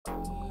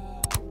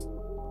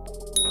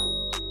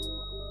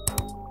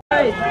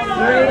right,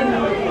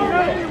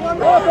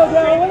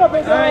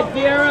 all right,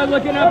 Ciara,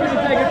 looking up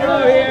and take it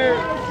slow here.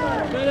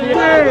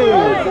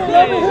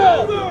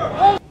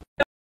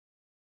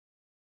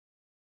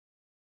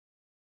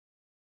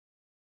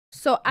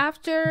 So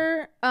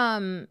after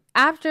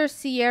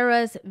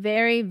Ciara's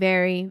very,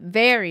 very,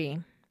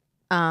 very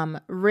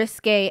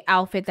risque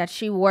outfit that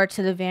she wore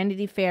to the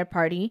Vanity Fair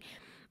party,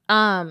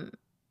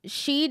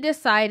 she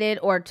decided,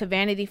 or to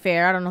Vanity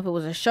Fair, I don't know if it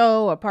was a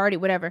show or party,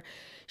 whatever.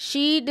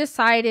 She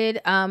decided,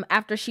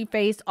 after she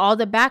faced all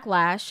the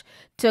backlash,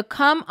 to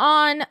come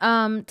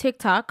on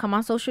TikTok, come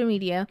on social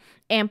media,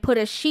 and put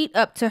a sheet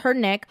up to her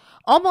neck,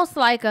 almost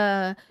like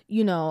a,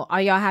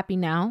 are y'all happy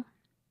now?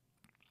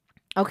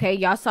 Okay,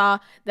 y'all saw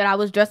that I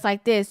was dressed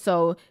like this,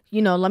 so,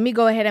 let me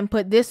go ahead and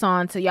put this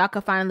on so y'all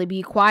can finally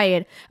be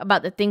quiet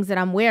about the things that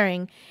I'm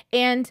wearing.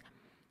 And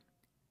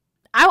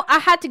I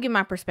had to give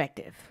my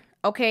perspective.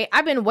 Okay,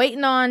 I've been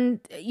waiting on,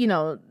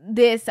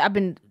 this. I've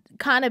been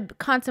kind of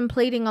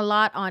contemplating a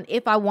lot on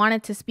if I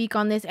wanted to speak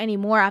on this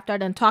anymore after I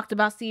done talked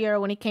about Ciara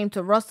when it came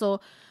to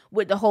Russell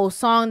with the whole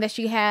song that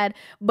she had.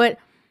 But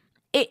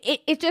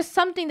it's just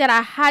something that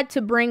I had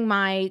to bring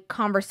my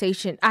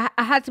conversation. I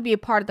had to be a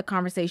part of the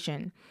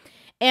conversation.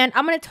 And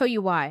I'm going to tell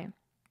you why.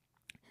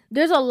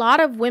 There's a lot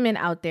of women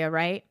out there,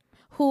 right,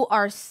 who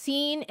are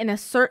seen in a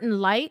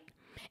certain light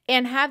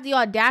and have the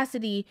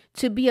audacity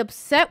to be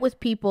upset with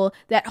people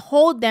that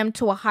hold them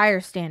to a higher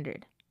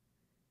standard.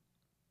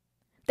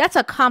 That's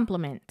a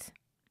compliment.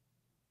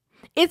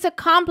 It's a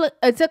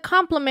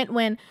compliment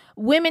when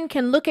women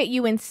can look at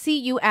you and see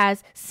you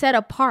as set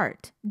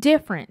apart,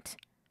 different.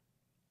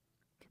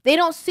 They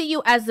don't see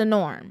you as the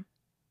norm.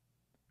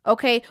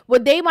 Okay,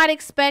 what they might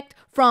expect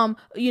from,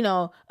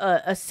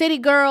 a city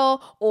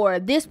girl or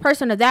this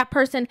person or that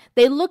person,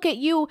 they look at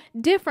you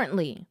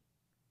differently.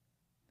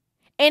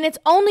 And it's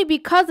only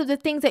because of the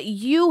things that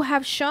you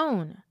have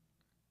shown.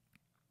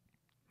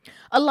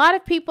 A lot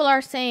of people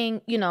are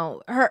saying,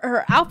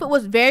 her outfit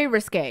was very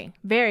risque,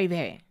 very,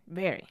 very,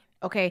 very.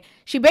 Okay,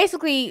 she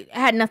basically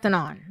had nothing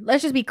on.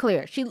 Let's just be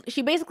clear.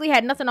 She basically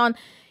had nothing on.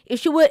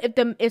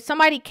 If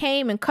somebody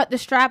came and cut the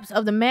straps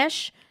of the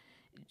mesh,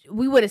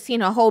 we would have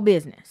seen her whole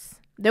business.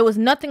 There was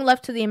nothing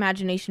left to the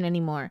imagination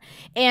anymore.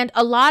 And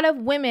a lot of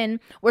women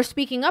were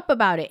speaking up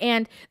about it.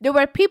 And there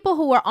were people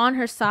who were on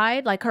her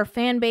side, like her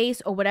fan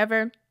base or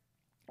whatever.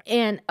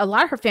 And a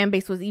lot of her fan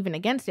base was even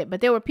against it.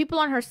 But there were people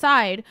on her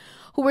side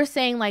who were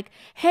saying like,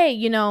 hey,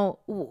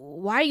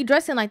 why are you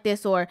dressing like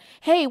this? Or,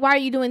 hey, why are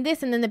you doing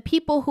this? And then the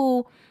people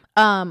who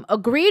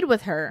agreed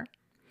with her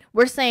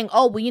we're saying,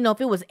 oh, well,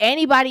 if it was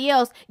anybody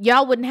else,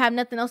 y'all wouldn't have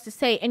nothing else to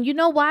say. And you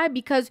know why?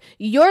 Because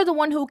you're the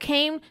one who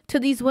came to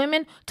these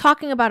women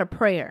talking about a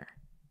prayer.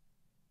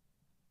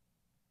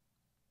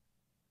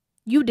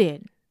 You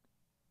did.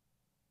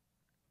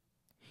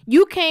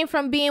 You came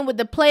from being with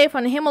the player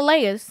from the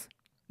Himalayas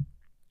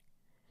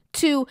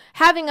to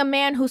having a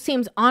man who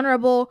seems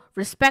honorable,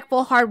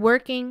 respectful,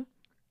 hardworking,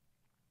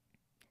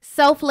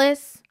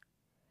 selfless,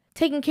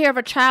 taking care of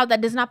a child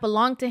that does not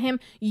belong to him.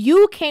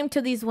 You came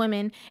to these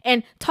women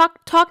and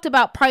talked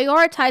about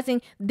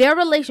prioritizing their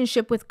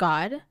relationship with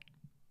God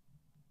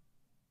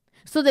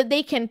so that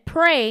they can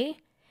pray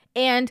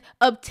and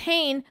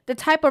obtain the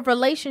type of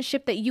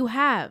relationship that you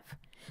have.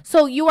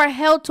 So you are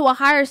held to a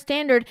higher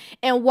standard.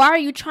 And why are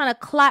you trying to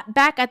clap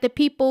back at the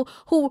people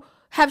who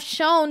have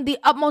shown the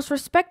utmost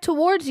respect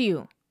towards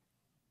you?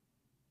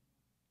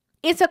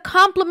 It's a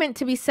compliment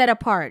to be set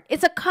apart.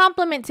 It's a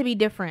compliment to be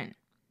different.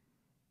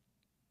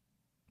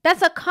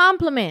 That's a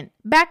compliment.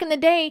 Back in the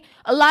day,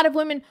 a lot of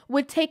women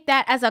would take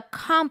that as a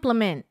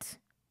compliment.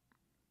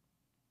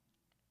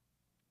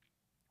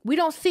 We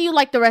don't see you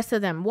like the rest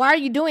of them. Why are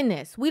you doing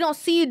this? We don't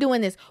see you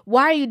doing this.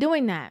 Why are you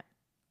doing that?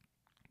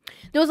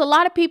 There was a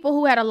lot of people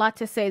who had a lot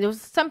to say. There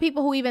was some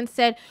people who even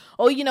said,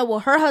 oh, well,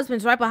 her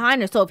husband's right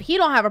behind her. So if he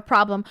don't have a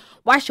problem,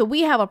 why should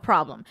we have a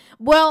problem?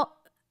 Well,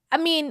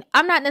 I'm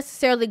not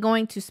necessarily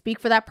going to speak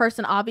for that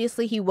person.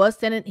 Obviously, he was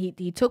sending,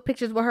 he took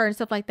pictures with her and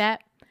stuff like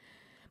that.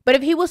 But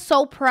if he was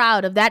so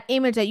proud of that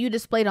image that you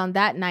displayed on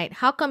that night,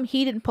 how come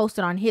he didn't post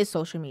it on his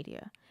social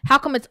media? How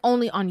come it's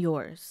only on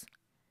yours?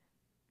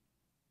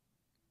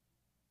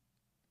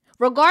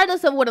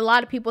 Regardless of what a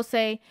lot of people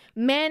say,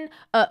 men,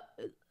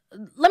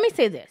 let me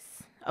say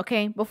this,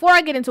 okay? Before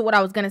I get into what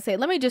I was going to say,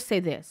 let me just say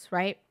this,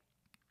 right?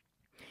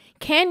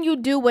 Can you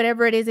do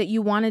whatever it is that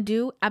you want to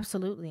do?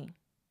 Absolutely.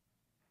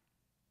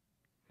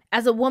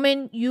 As a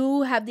woman,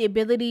 you have the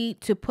ability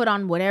to put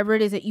on whatever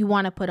it is that you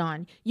want to put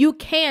on. You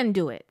can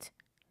do it.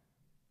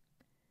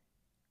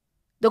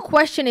 The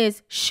question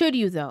is, should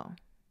you though?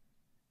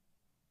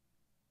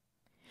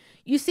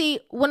 You see,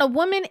 when a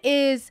woman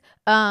is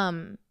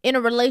in a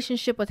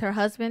relationship with her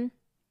husband,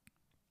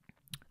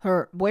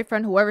 her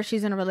boyfriend, whoever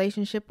she's in a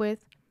relationship with,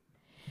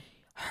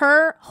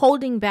 her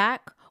holding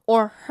back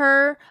or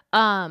her,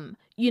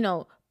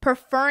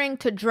 preferring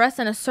to dress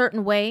in a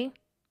certain way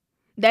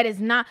that is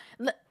not,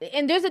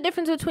 and there's a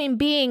difference between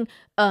being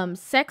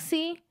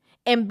sexy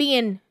and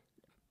being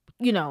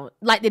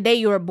like the day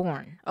you were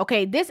born.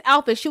 Okay, this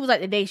outfit, she was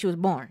like the day she was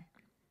born.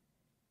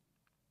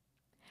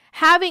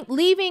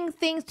 Leaving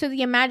things to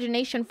the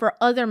imagination for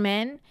other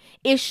men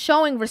is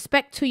showing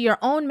respect to your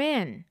own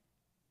man.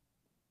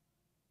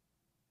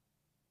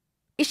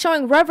 It's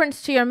showing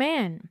reverence to your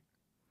man.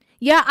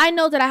 Yeah, I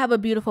know that I have a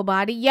beautiful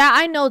body. Yeah,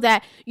 I know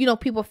that,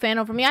 people fan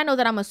over me. I know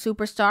that I'm a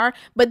superstar,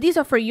 but these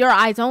are for your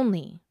eyes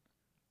only.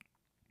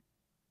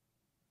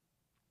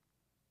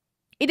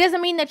 It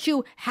doesn't mean that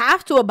you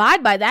have to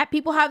abide by that.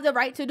 People have the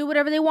right to do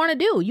whatever they want to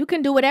do. You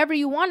can do whatever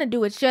you want to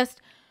do. It's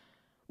just,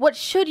 what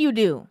should you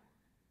do?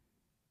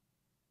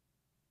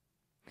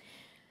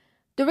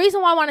 The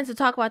reason why I wanted to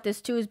talk about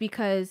this too is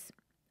because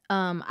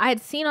I had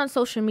seen on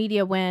social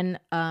media when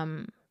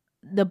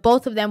the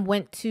both of them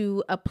went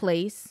to a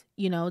place,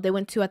 they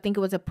went to, I think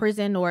it was a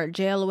prison or a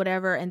jail or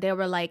whatever, and they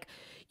were like,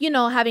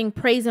 having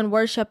praise and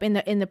worship in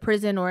the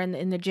prison or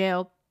in the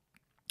jail.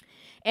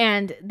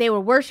 And they were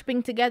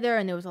worshiping together,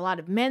 and there was a lot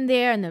of men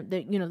there, and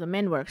the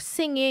men were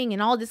singing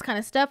and all this kind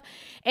of stuff.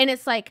 And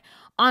it's like,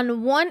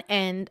 on one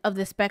end of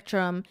the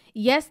spectrum,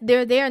 yes,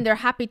 they're there and they're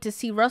happy to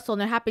see Russell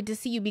and they're happy to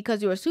see you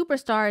because you're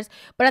superstars.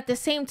 But at the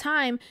same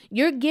time,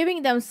 you're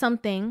giving them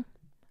something,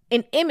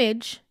 an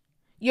image,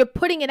 you're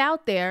putting it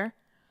out there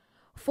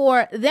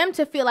for them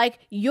to feel like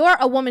you're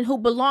a woman who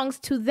belongs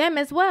to them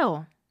as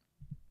well.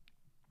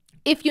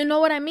 If you know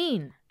what I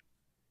mean.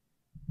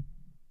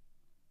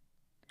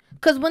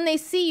 Because when they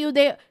see you,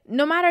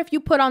 no matter if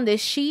you put on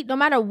this sheet, no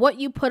matter what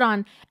you put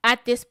on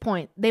at this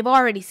point, they've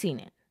already seen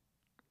it.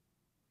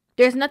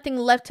 There's nothing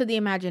left to the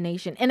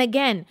imagination. And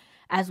again,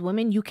 as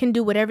women, you can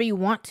do whatever you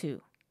want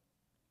to.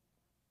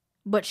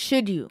 But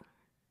should you?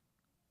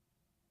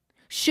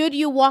 Should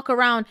you walk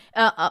around,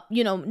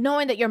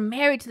 knowing that you're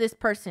married to this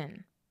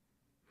person?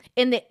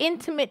 In the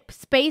intimate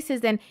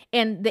spaces and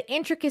the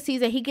intricacies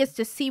that he gets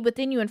to see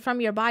within you and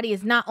from your body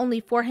is not only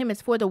for him,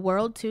 it's for the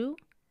world too.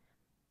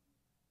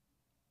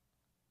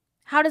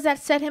 How does that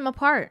set him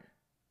apart?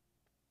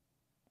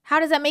 How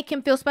does that make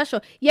him feel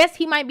special? Yes,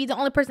 he might be the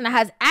only person that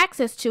has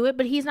access to it,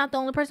 but he's not the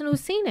only person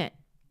who's seen it.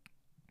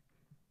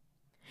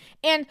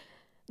 And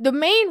the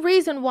main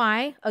reason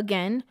why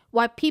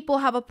people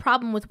have a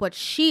problem with what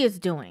she is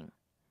doing,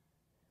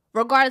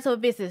 regardless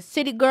of if it's a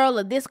city girl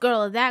or this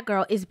girl or that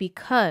girl, is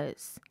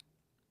because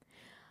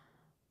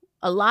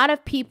a lot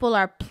of people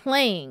are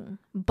playing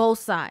both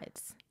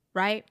sides,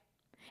 right?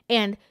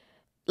 And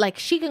like,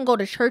 she can go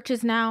to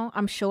churches now,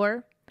 I'm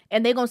sure,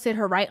 and they're going to sit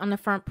her right on the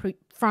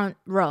front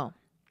row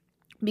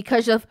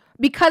because of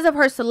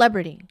her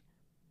celebrity.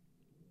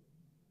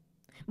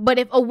 But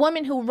if a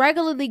woman who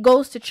regularly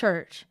goes to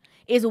church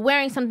is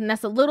wearing something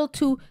that's a little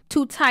too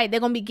tight, they're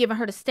going to be giving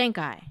her the stink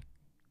eye.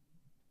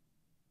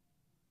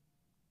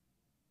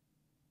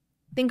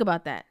 Think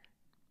about that.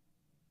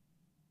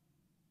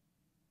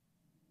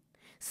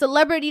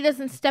 Celebrity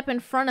doesn't step in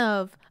front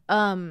of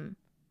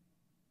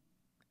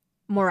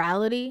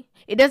morality.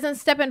 It doesn't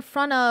step in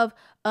front of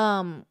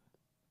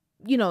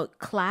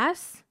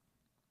class,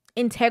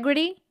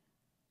 integrity.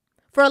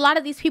 For a lot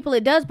of these people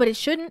it does, but it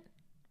shouldn't.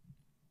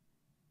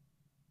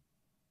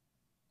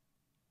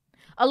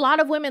 A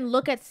lot of women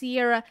look at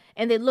Ciara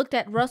and they looked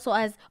at Russell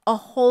as a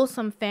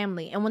wholesome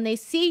family. And when they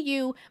see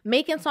you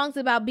making songs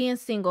about being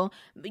single,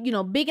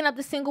 bigging up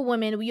the single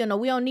women, we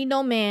don't need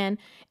no man,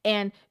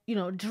 and,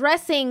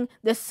 dressing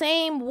the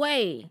same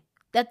way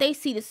that they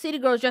see the city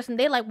girls dressing,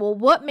 they like, well,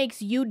 what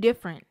makes you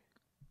different?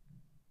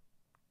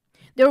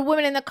 There were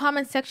women in the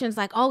comment sections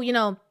like, oh,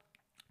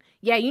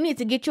 yeah, you need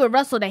to get you a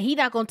Russell that he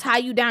not going to tie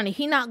you down, and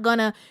he not going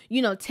to,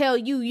 tell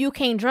you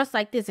can't dress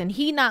like this, and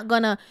he not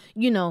going to,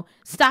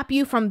 stop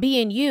you from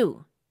being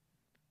you.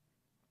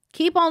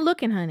 Keep on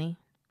looking, honey.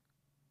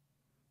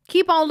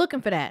 Keep on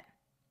looking for that.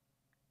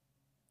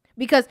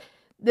 Because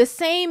the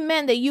same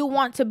men that you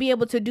want to be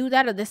able to do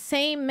that are the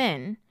same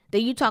men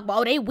that you talk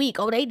about, oh, they weak,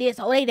 oh, they this,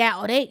 oh, they that,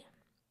 oh, they.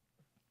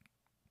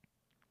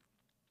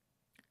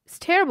 It's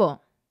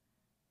terrible.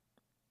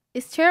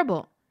 It's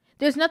terrible.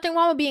 There's nothing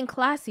wrong with being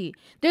classy.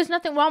 There's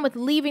nothing wrong with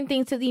leaving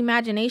things to the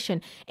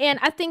imagination. And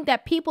I think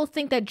that people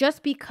think that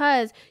just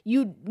because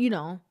you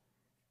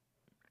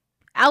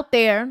out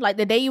there, like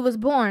the day you was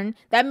born,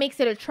 that makes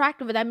it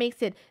attractive, or that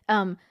makes it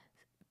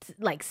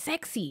like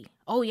sexy.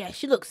 Oh yeah,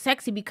 she looks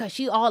sexy because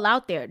she's all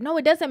out there. No,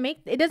 it doesn't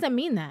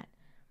mean that.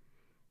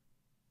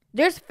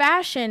 There's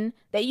fashion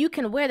that you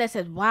can wear that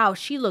says, wow,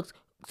 she looks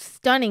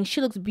stunning, she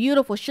looks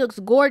beautiful, she looks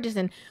gorgeous,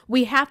 and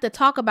we have to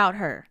talk about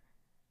her.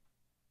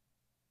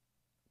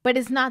 But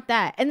it's not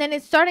that. And then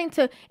it's starting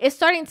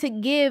to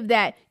give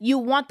that you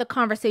want the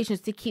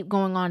conversations to keep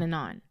going on and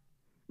on.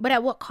 But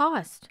at what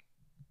cost?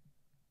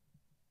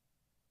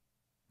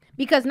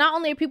 Because not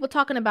only are people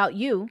talking about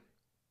you,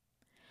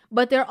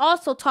 but they're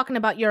also talking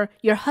about your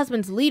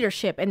husband's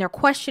leadership, and they're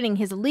questioning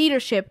his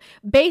leadership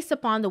based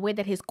upon the way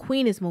that his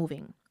queen is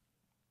moving.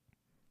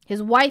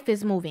 His wife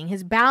is moving.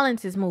 His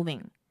balance is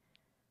moving.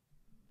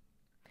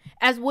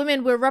 As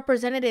women, we're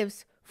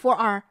representatives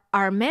for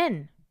our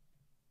men.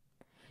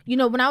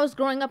 When I was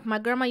growing up, my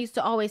grandma used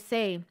to always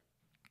say,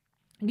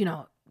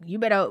 you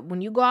better,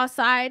 when you go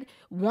outside,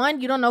 one,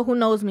 you don't know who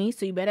knows me,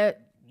 so you better,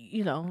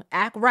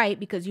 act right,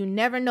 because you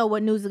never know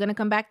what news is going to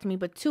come back to me.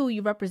 But two,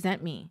 you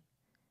represent me.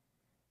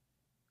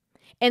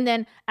 And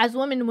then as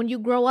women, when you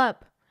grow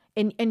up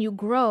and you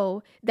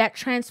grow, that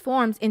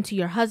transforms into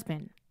your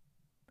husband.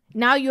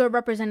 Now you're a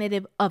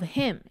representative of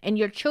him, and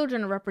your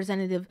children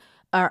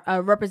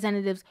are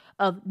representatives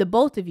of the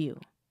both of you.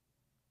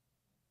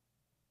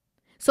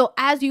 So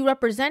as you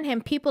represent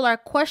him, people are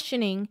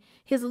questioning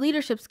his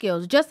leadership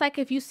skills. Just like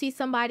if you see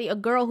a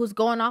girl who's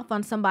going off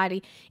on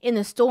somebody in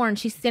the store and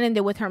she's standing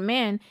there with her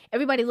man,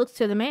 everybody looks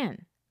to the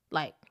man.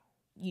 Like,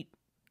 you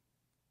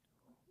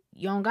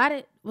don't got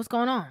it? What's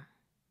going on?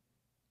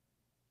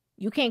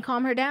 You can't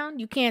calm her down?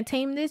 You can't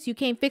tame this? You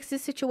can't fix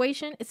this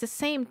situation? It's the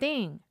same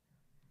thing.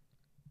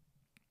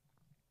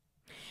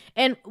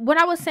 And what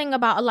I was saying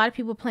about a lot of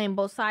people playing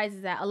both sides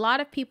is that a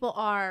lot of people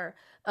are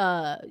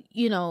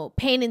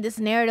painting this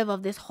narrative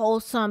of this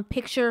wholesome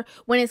picture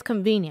when it's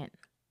convenient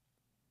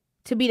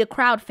to be the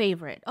crowd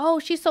favorite. Oh,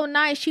 she's so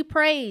nice. She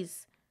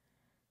prays.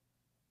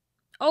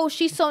 Oh,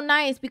 she's so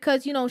nice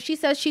because, she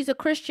says she's a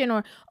Christian,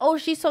 or, oh,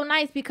 she's so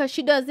nice because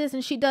she does this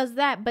and she does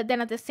that. But then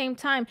at the same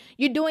time,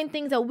 you're doing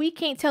things that we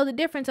can't tell the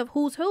difference of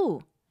who's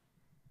who.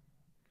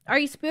 Are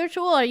you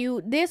spiritual? Are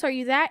you this? Are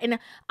you that? And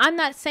I'm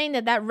not saying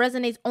that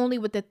resonates only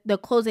with the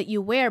clothes that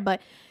you wear,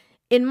 but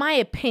in my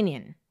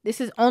opinion,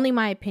 this is only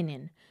my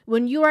opinion.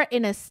 When you are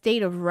in a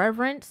state of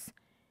reverence,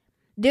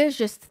 there's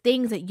just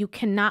things that you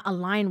cannot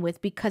align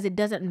with because it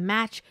doesn't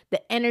match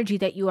the energy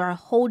that you are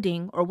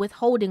holding or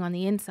withholding on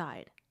the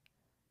inside.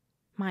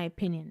 My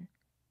opinion.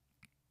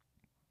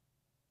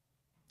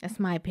 That's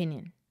my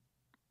opinion.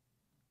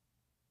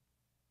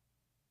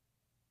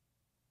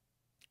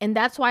 And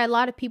that's why a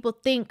lot of people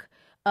think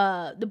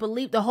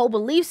the whole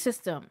belief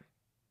system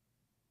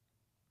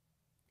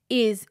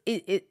is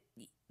a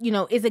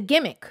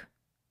gimmick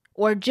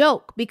or a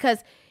joke,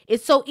 because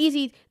it's so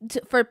easy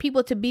for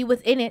people to be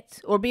within it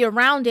or be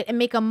around it and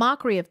make a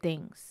mockery of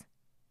things.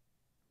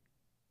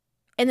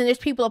 And then there's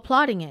people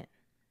applauding it.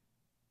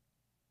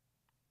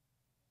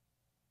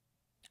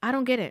 I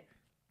don't get it.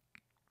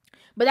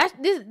 But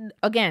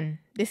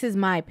this is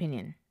my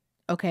opinion.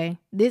 Okay?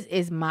 This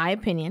is my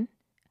opinion.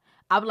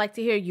 I would like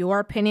to hear your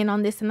opinion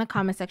on this in the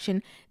comment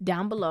section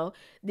down below.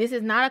 This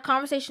is not a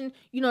conversation,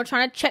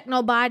 trying to check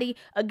nobody.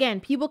 Again,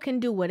 people can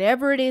do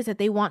whatever it is that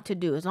they want to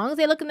do. As long as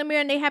they look in the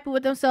mirror and they're happy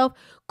with themselves,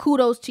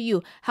 kudos to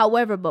you.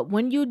 However, but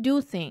when you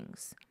do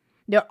things,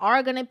 there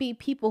are going to be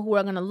people who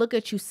are going to look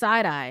at you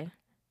side-eye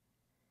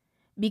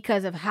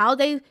because of how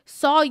they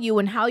saw you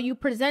and how you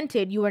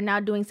presented. You are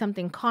now doing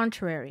something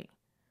contrary.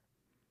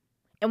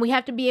 And we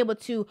have to be able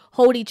to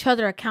hold each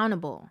other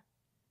accountable.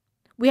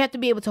 We have to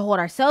be able to hold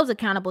ourselves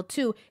accountable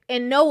too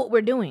and know what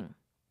we're doing.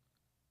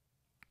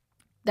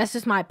 That's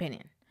just my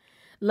opinion.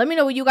 Let me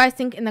know what you guys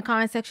think in the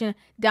comment section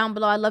down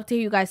below. I'd love to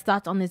hear you guys'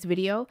 thoughts on this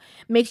video.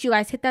 Make sure you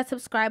guys hit that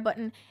subscribe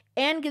button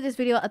and give this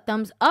video a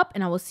thumbs up,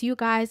 and I will see you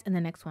guys in the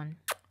next one.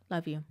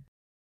 Love you.